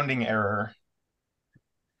a rounding error.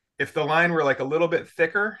 If the line were like a little bit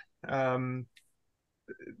thicker, that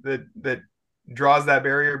draws that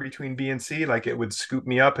barrier between B and C, like it would scoop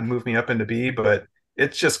me up and move me up into B, but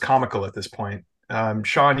it's just comical at this point.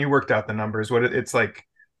 Sean, you worked out the numbers. What it's like.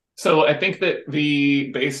 So I think that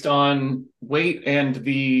the based on weight and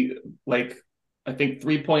the like, I think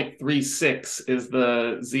 3.36 is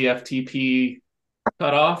the ZFTP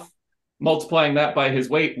cutoff. Multiplying that by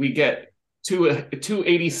his weight, we get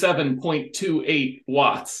 287.28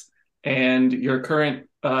 watts. And your current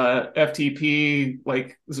FTP,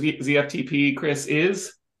 like ZFTP, Chris,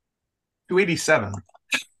 is 287.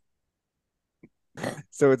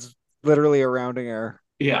 So it's literally a rounding error.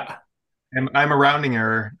 Yeah. And I'm a rounding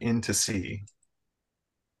error into C.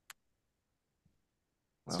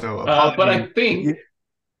 So But I apologies.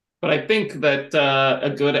 think that a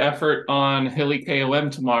good effort on Hilly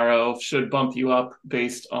KOM tomorrow should bump you up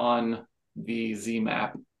based on the Z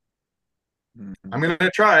map. I'm gonna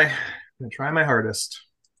try. I'm gonna try my hardest.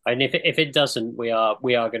 And if it doesn't, we are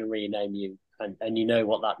going to rename you, and you know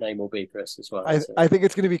what that name will be, Chris, as well. So. I think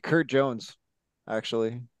it's going to be Kurt Jones.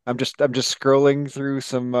 Actually, I'm just scrolling through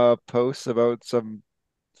some posts about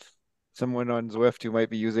someone on Zwift who might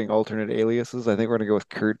be using alternate aliases. I think we're going to go with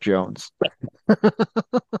Kurt Jones.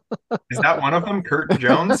 Is that one of them, Kurt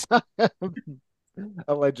Jones?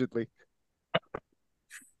 Allegedly.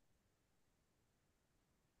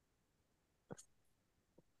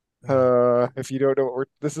 If you don't know what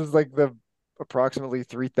this is like the approximately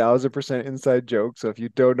 3,000% inside joke. So if you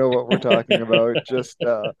don't know what we're talking about, just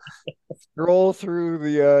scroll through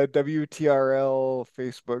the WTRL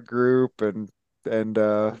Facebook group and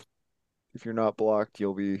if you're not blocked,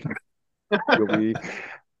 you'll be. I mean,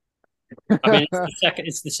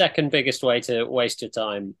 it's the second biggest way to waste your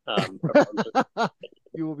time.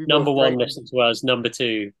 You will be number one, frightened. listen to us. Number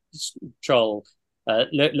two, troll.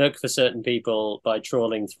 Look for certain people by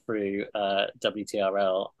trawling through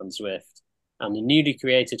WTRL and Zwift, and the newly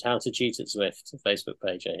created How to Cheat at Zwift Facebook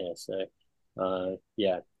page right here. So,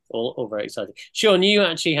 yeah, all very exciting. Sean, you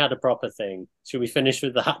actually had a proper thing. Should we finish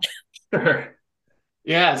with that? Sure.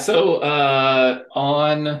 Yeah. So I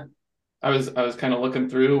was kind of looking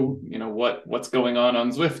through, what's going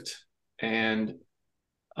on Zwift, and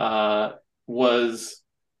was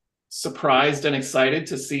surprised and excited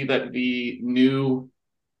to see that the new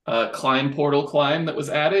climb portal climb that was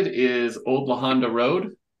added is Old La Honda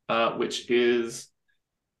Road, which is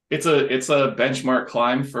it's a benchmark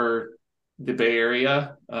climb for the Bay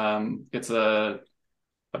Area. It's about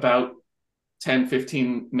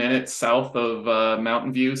 10-15 minutes south of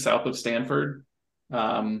Mountain View, south of Stanford,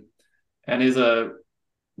 and is a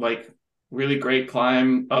like really great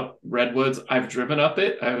climb up Redwoods. I've driven up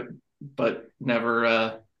it, but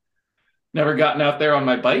never gotten out there on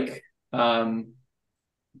my bike.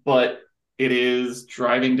 But it is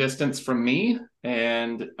driving distance from me,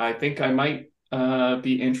 and I think I might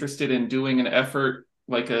be interested in doing an effort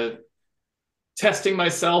like a testing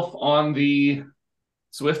myself on the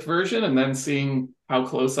Zwift version and then seeing how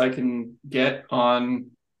close I can get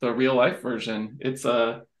on the real life version. It's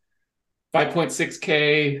a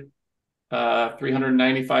 5.6K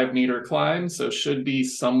 395 meter climb, so should be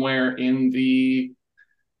somewhere in the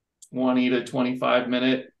 20 to 25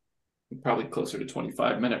 minute, probably closer to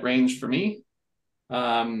 25-minute range for me.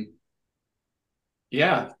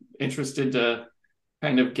 Yeah, interested to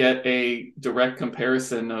kind of get a direct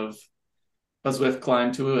comparison of a Zwift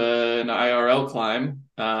climb to an IRL climb.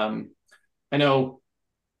 I know,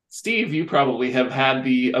 Steve, you probably have had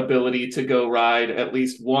the ability to go ride at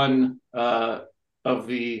least one of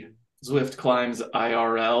the Zwift climbs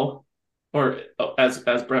IRL, or as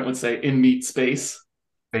Brent would say, in meet space.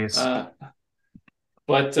 Base. But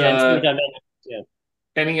Yeah, and three-dimensional. Yeah.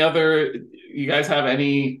 any other, you guys have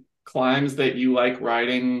any climbs that you like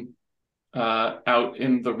riding out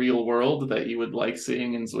in the real world that you would like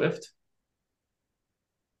seeing in Zwift?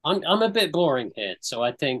 I'm a bit boring here, so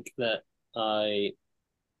I think that I've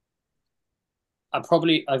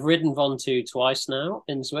ridden Von2 twice now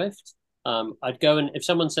in Zwift. I'd go, and if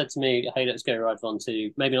someone said to me, "Hey, let's go ride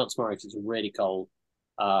Von2," maybe not tomorrow because it's really cold,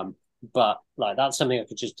 but like that's something I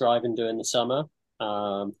could just drive and do in the summer.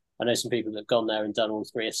 I know some people that have gone there and done all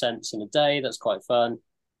three ascents in a day. That's quite fun.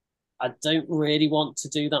 I don't really want to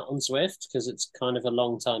do that on Zwift because it's kind of a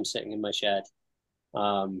long time sitting in my shed.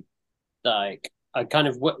 Like I kind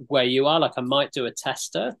of where you are, like I might do a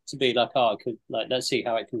tester to be like, oh, I could like let's see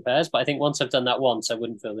how it compares. But I think once I've done that once, I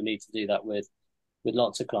wouldn't feel the need to do that with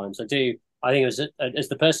lots of climbs. I do. I think as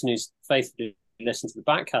the person who's faithfully listened to the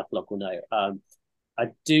back catalogue will know, I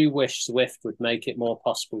do wish Zwift would make it more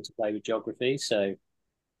possible to play with geography. So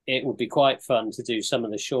it would be quite fun to do some of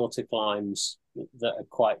the shorter climbs that are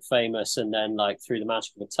quite famous, and then like through the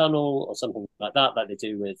magic of a tunnel or something like that, like they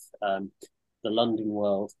do with the London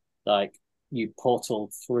World. Like you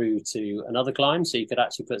portal through to another climb, so you could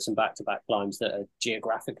actually put some back-to-back climbs that are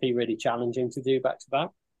geographically really challenging to do back-to-back.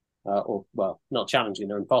 Or well, not challenging;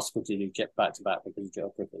 they're impossible to do back-to-back because of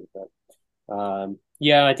geography. But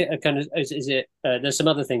yeah, I think kind of is it. There's some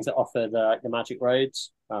other things that offer the magic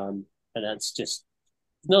roads, and that's just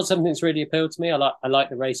not something that's really appealed to me. I like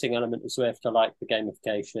the racing element of Zwift. I like the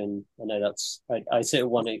gamification. I know that's I sit at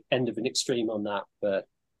one end of an extreme on that, but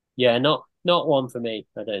yeah, not one for me.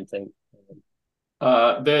 I don't think.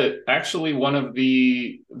 The actually one of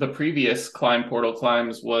the previous climb portal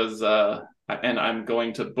climbs was and I'm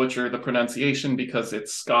going to butcher the pronunciation because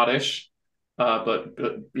it's Scottish, but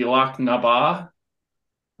Bilach Nabah.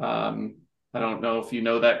 I don't know if you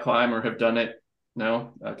know that climb or have done it.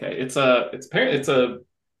 No, okay. It's a.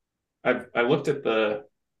 I looked at the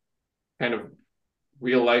kind of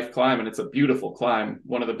real life climb, and it's a beautiful climb.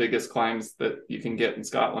 One of the biggest climbs that you can get in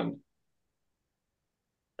Scotland.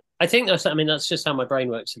 I think that's. I mean, that's just how my brain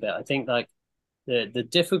works a bit. I think like the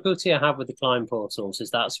difficulty I have with the climb portals is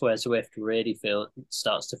that's where Zwift really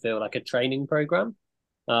starts to feel like a training program.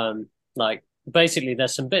 Like basically,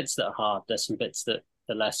 there's some bits that are hard. There's some bits that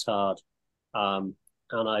are less hard. And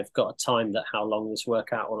I've got a time that how long this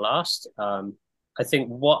workout will last. I think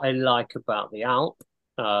what I like about the Alp,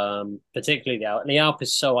 particularly the Alp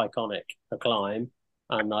is so iconic a climb,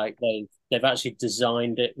 and like they've actually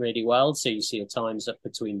designed it really well. So you see a times up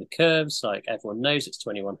between the curves, like everyone knows it's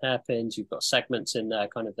 21 hairpins. You've got segments in there,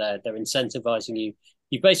 kind of they're incentivizing you.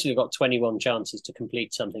 You've basically got 21 chances to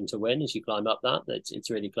complete something to win as you climb up that. It's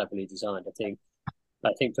really cleverly designed. I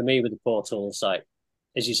think for me with the portals, like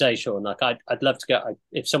as you say, Sean, like I'd love to go.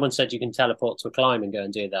 If someone said you can teleport to a climb and go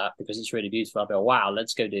and do that because it's really beautiful, I'd be like, wow,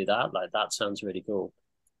 let's go do that. Like that sounds really cool.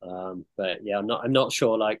 But yeah, I'm not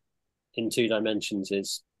sure. Like in two dimensions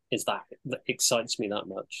is that excites me that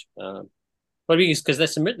much. But because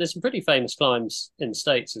there's some pretty famous climbs in the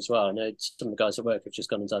States as well. I know some of the guys at work have just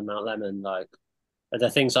gone and done Mount Lemon. Like are there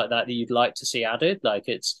things like that you'd like to see added? Like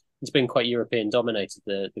it's been quite European dominated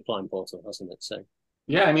the climb portal, hasn't it? So.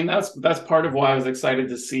 Yeah, I mean that's part of why I was excited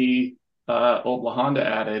to see Old La Honda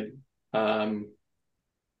added. A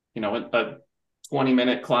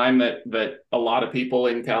 20-minute climb that a lot of people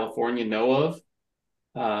in California know of.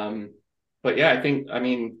 But yeah, I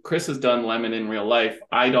mean Chris has done Lemon in real life.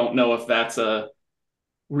 I don't know if that's a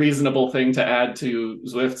reasonable thing to add to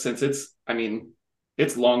Zwift since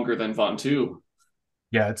it's longer than Von2.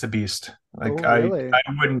 Yeah, it's a beast. Like Oh, really? I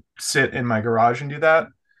wouldn't sit in my garage and do that.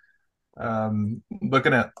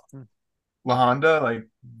 Looking at La Honda, like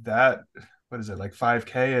that, what is it, like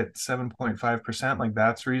 5K at 7.5%? Like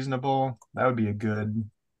that's reasonable. That would be a good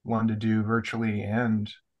one to do virtually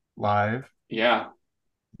and live. Yeah.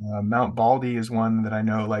 Mount Baldy is one that I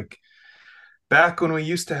know, like back when we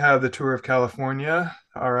used to have the Tour of California,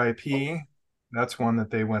 RIP, that's one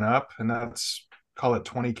that they went up, and that's call it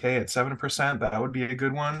 20K at 7%. That would be a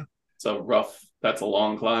good one. That's a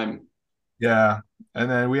long climb. Yeah. And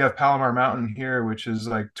then we have Palomar Mountain here, which is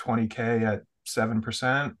like 20K at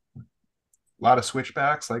 7%. lot of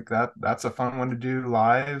switchbacks like that. That's a fun one to do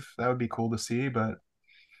live. That would be cool to see, but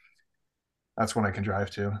that's one I can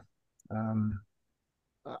drive to. Um,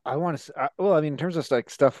 I want to. Well, I mean, in terms of like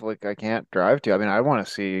stuff like I can't drive to. I mean, I want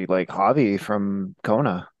to see like Javi from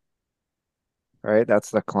Kona, right?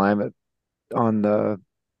 That's the climb on the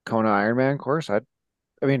Kona Ironman course. I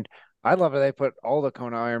mean, I'd love if they put all the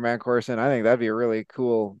Kona Ironman course in. I think that'd be a really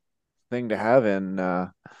cool thing to have in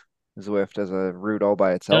Zwift as a route all by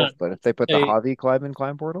Yeah, itself. But if they put the so Javi climb in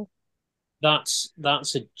Climb Portal, that's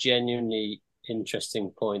a genuinely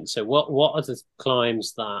interesting point. So what are the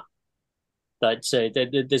climbs that so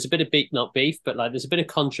there's a bit of beef, not beef, but like there's a bit of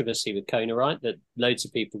controversy with Kona, right? That loads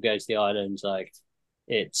of people go to the islands, like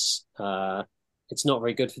it's it's not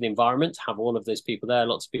very good for the environment to have all of those people there.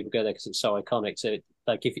 Lots of people go there because it's so iconic. So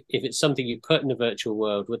like if it's something you put in a virtual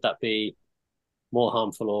world, would that be more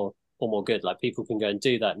harmful or more good? Like people can go and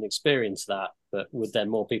do that and experience that, but would then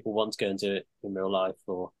more people want to go and do it in real life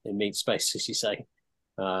or in meet space, as you say?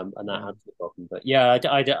 And that yeah. adds the problem. But yeah,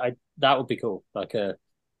 that would be cool. Like a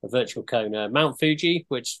virtual Kona, Mount Fuji,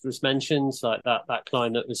 which was mentioned, like that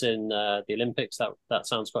climb that was in the Olympics. That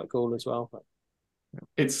sounds quite cool as well.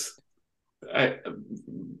 It's I,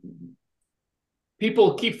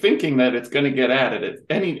 people keep thinking that it's going to get added at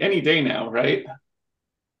any day now, right?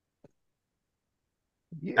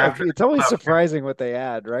 Yeah, After it's always the surprising what they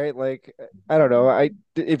add, right? Like, I don't know.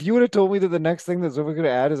 If you would have told me that the next thing that Zwift going to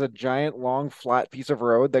add is a giant, long, flat piece of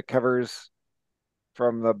road that covers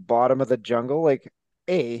from the bottom of the jungle, like,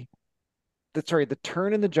 a the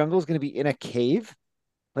turn in the jungle is going to be in a cave.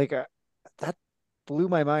 Like, that blew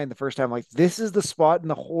my mind the first time. Like, this is the spot in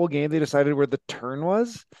the whole game they decided where the turn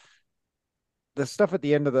was. The stuff at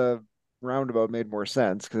the end of the roundabout made more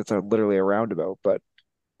sense because it's literally a roundabout. But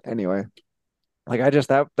anyway. Like I just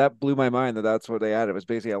that blew my mind that that's what they added. It was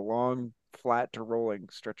basically a long, flat to rolling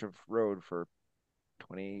stretch of road for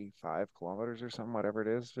 25 kilometers or something, whatever it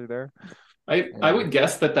is through there. I And would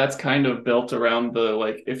guess that that's kind of built around the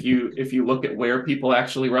like if you look at where people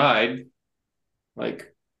actually ride,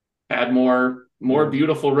 like add more mm,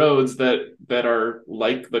 beautiful roads that are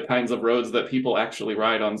like the kinds of roads that people actually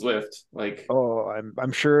ride on Zwift. Like oh,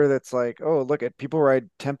 I'm sure that's like, oh, look at people ride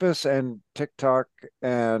Tempest and TikTok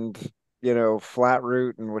and flat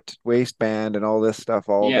route and waistband and all this stuff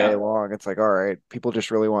all day yeah, long. It's like, all right, people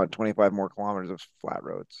just really want 25 more kilometers of flat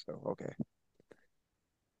roads. So okay.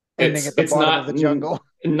 Ending at the it's bottom of not the jungle.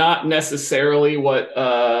 not necessarily what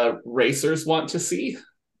racers want to see,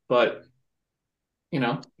 but you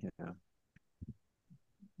know, Yeah.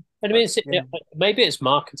 And I mean, But yeah. maybe it's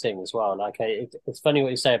marketing as well. Like, it's funny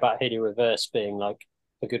what you say about Hilly Reverse being like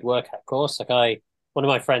a good workout course. Like, one of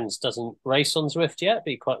my friends doesn't race on Zwift yet,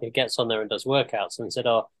 but he gets on there and does workouts. And said,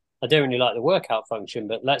 "Oh, I don't really like the workout function,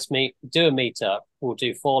 but let's do a meetup. We'll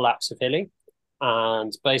do 4 laps of Hilly,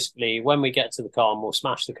 and basically, when we get to the com, we'll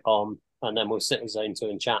smash the com, and then we'll sit in zone 2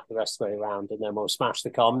 and chat the rest of the way around, and then we'll smash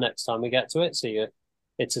the com next time we get to it. So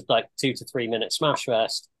it's like 2 to 3 minute smash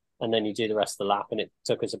rest." And then you do the rest of the lap. And it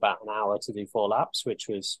took us about an hour to do 4 laps, which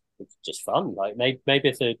was just fun. Like maybe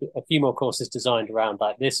if a few more courses designed around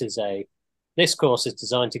like this course is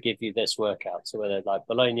designed to give you this workout. So whether like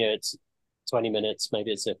Bologna, it's 20 minutes,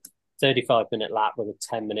 maybe it's a 35-minute lap with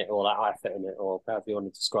a 10-minute all out effort in it, or however you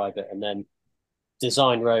want to describe it. And then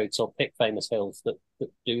design roads or pick famous hills that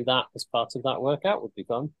do that as part of that workout would be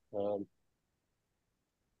fun. Yeah,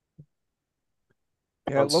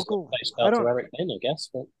 Once local. space I card to don't. Eric Lynn, I guess.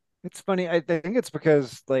 But It's funny. I think it's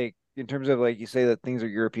because, like, in terms of like you say that things are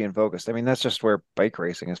European focused. I mean, that's just where bike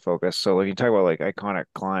racing is focused. So, like, you talk about like iconic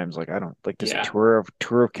climbs. Like, I don't like does yeah. Tour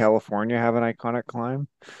of California have an iconic climb?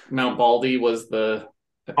 Mount Baldy was the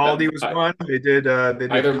Baldy was one. They did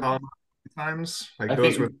either Colorado times. Like I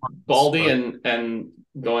those were think the ones, Baldy but and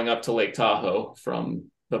going up to Lake Tahoe from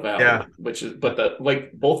the yeah. valley, which is but the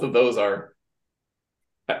like both of those are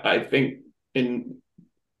I think in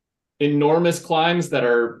enormous climbs that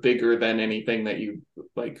are bigger than anything that you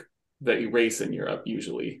like that you race in Europe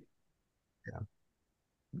usually.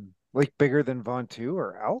 Yeah. Like bigger than Ventoux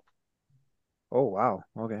or Alp? Oh wow.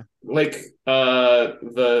 Okay. Like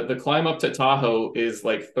the climb up to Tahoe is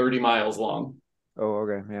like 30 miles long. Oh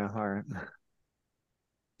okay. Yeah. All right.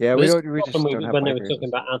 Yeah, this is we the just problem don't have when they bike were talking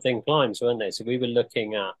races. about adding climbs, weren't they? So we were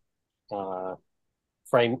looking at uh,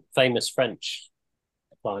 famous French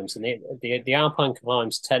climbs, and the Alpine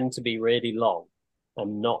climbs tend to be really long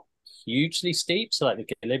and not hugely steep. So like the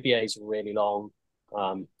Galibier is really long.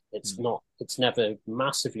 It's Hmm. not. It's never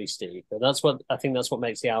massively steep, but I think that's what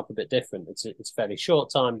makes the Alp a bit different. It's fairly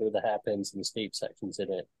short timed with the hairpins and the steep sections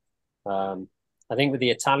in it. Um, I think with the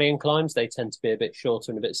Italian climbs, they tend to be a bit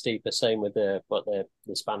shorter and a bit steeper. Same with the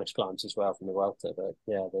Spanish climbs as well from the Vuelta. But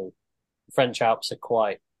yeah, the French Alps are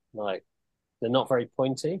quite like they're not very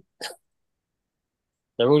pointy.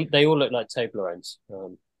 They all look like Toblerones.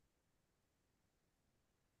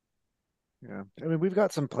 Yeah. I mean, we've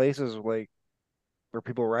got some places like where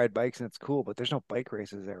people ride bikes and it's cool, but there's no bike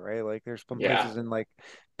races there, right? Like there's some Yeah. places in like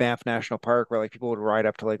Banff National Park where like people would ride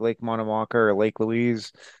up to like Lake Minnewanka or Lake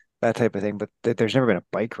Louise, that type of thing. But there's never been a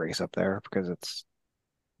bike race up there because it's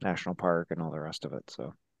national park and all the rest of it.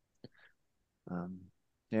 So, um,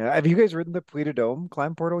 yeah. Have you guys ridden the Puy de Dome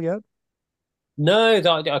climb portal yet? No,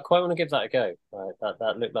 I quite want to give that a go.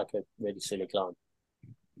 That looked like a really silly climb.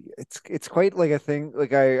 It's quite like a thing.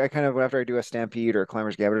 Like I kind of after I do a Stampede or a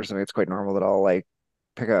Climber's Gambit or something, it's quite normal that I'll like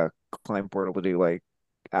pick a climb portal to do like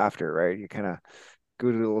after, right? You kind of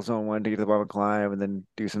go to the little zone one to get to the bottom of the climb and then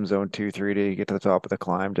do some zone two, three to get to the top of the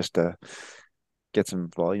climb just to get some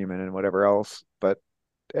volume in and whatever else. But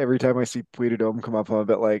every time I see Puy de Dome come up, I'm a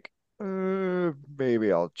bit like,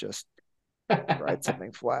 maybe I'll just ride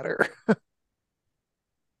something flatter.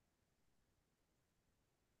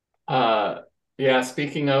 Uh, yeah,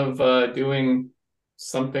 speaking of doing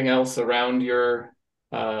something else around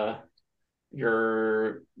uh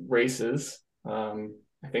your races,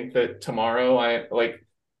 I think that tomorrow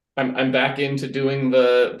I'm back into doing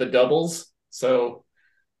the doubles. So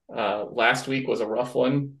last week was a rough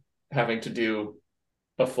one, having to do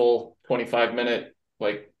a full 25-minute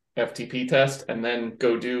like FTP test and then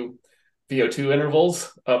go do VO2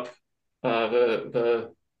 intervals up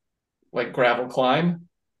the like gravel climb.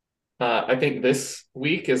 I think this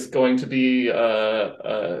week is going to be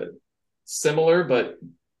a similar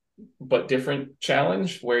but different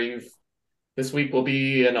challenge where you've this week will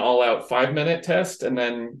be an all-out 5-minute test, and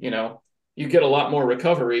then you get a lot more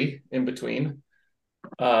recovery in between,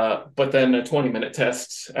 but then a 20-minute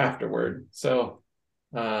test afterward. So,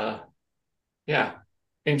 yeah,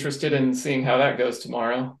 interested in seeing how that goes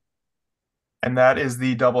tomorrow. And that is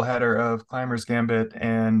the doubleheader of Climbers Gambit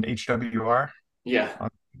and HWR. Yeah,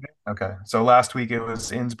 Okay. So last week it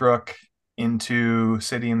was Innsbruck into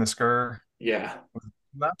City in the Skur. yeah.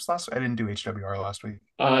 Laps last I didn't do HWR last week.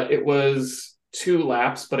 It was 2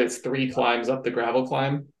 laps, but it's 3 climbs up the gravel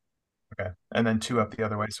climb. Okay. And then 2 up the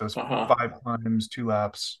other way. So it's Uh-huh. 5 climbs, 2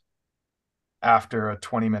 laps after a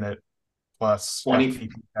 20-minute plus FTP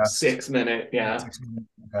test. 26-minute, yeah. 6 minutes.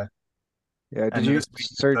 Okay. Yeah, And this week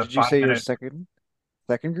sorry, the did you say your 5 minute.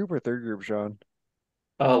 second group or third group, Sean?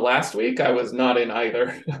 Last week I was not in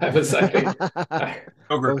either. I Oh,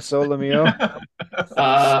 Oh, group. solo mio.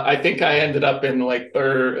 I think I ended up in like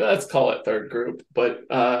third, let's call it third group, but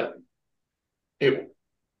it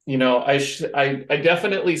I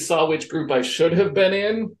definitely saw which group I should have been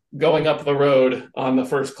in going up the road on the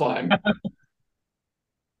first climb.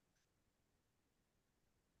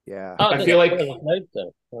 Yeah. Oh, I there's feel like loads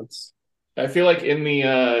though. That's I feel like in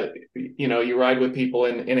the you ride with people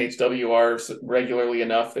in HWR regularly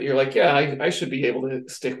enough that you're like, yeah, I should be able to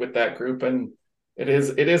stick with that group, and it is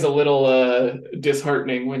a little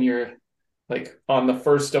disheartening when you're like on the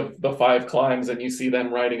first of the 5 climbs and you see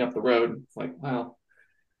them riding up the road. It's like, wow,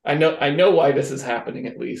 I know why this is happening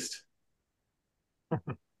at least.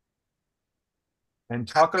 And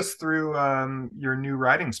talk us through your new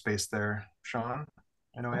riding space there, Sean.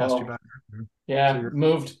 I know I asked you Oh, about it. So yeah, you're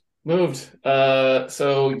moved.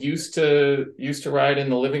 So used to ride in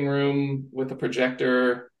the living room with a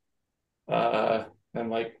projector, uh, and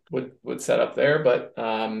like would set up there. But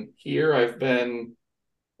here I've been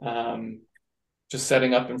um, just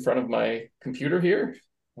setting up in front of my computer here.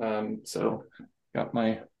 So got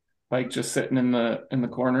my bike just sitting in the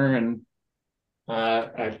corner, and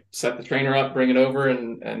I set the trainer up, bring it over,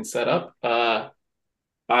 and set up.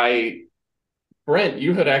 I Brent,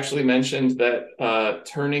 you had actually mentioned that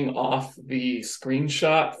turning off the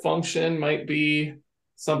screenshot function might be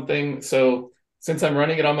something. So since I'm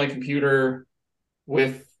running it on my computer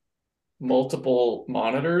with multiple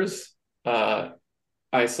monitors,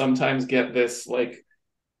 I sometimes get this like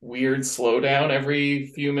weird slowdown every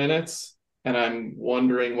few minutes, and I'm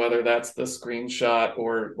wondering whether that's the screenshot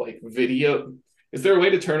or like video. Is there a way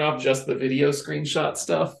to turn off just the video screenshot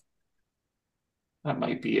stuff? That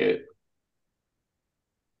might be it.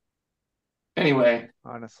 Anyway,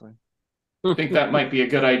 Honestly. I think that might be a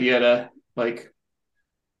good idea to like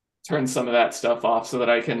turn some of that stuff off so that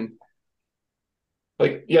I can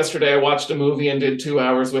like yesterday I watched a movie and did 2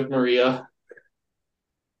 hours with Maria.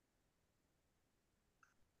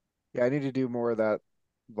 Yeah, I need to do more of that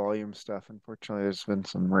volume stuff. Unfortunately, there's been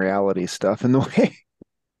some reality stuff in the way.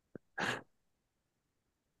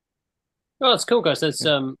 oh, it's cool, guys. There's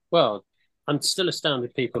Yeah. well, I'm still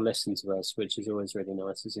astounded people listen to us, which is always really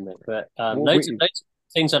nice, isn't it? But Well, loads of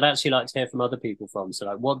things I'd actually like to hear from other people from. So,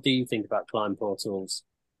 like, what do you think about climb portals?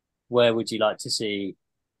 Where would you like to see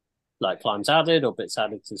like climbs added or bits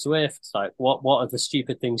added to Zwift? Like, what are the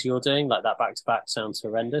stupid things you're doing? Like that back to back sounds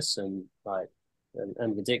horrendous and like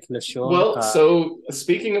and ridiculous, Sean. Well, so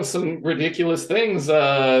speaking of some ridiculous things,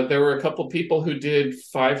 there were a couple people who did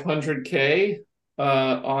 500K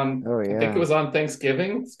on, oh I think it yeah. was on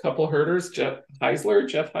Thanksgiving. A couple herders, Jeff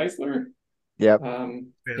Heisler. Yep.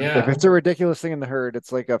 If Yeah. it's a ridiculous thing in the herd,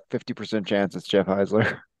 it's like a 50% chance it's Jeff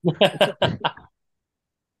Heisler.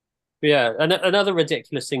 Yeah, and other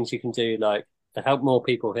ridiculous things you can do, like to help more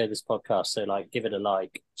people hear this podcast. So, like, give it a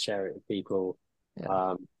like, share it with people.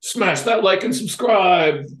 Yeah. Smash that like and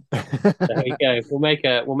subscribe. There we go. We'll make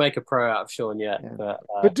a pro out of Sean yet, Yeah. but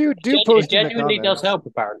But do it post in the genuinely does comments. help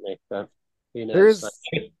apparently. But who knows? There's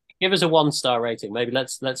Like, give us a 1-star rating. Maybe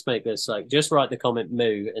let's make this like just write the comment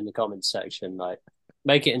moo in the comments section. Like,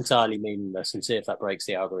 make it entirely meaningless and see if that breaks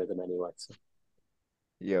the algorithm anyway. So.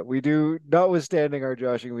 Yeah, we do, notwithstanding our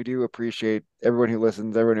joshing, we do appreciate everyone who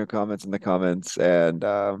listens, everyone who comments in the comments, and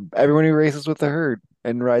everyone who races with the herd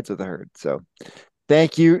and rides with the herd. So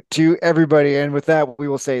thank you to everybody. And with that, we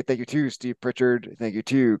will say thank you to Steve Pritchard. Thank you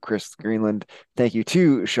to Chris Greenland. Thank you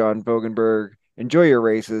to Sean Vogenberg. Enjoy your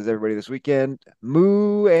races, everybody, this weekend.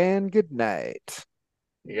 Moo and good night.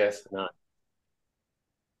 You guys. Night.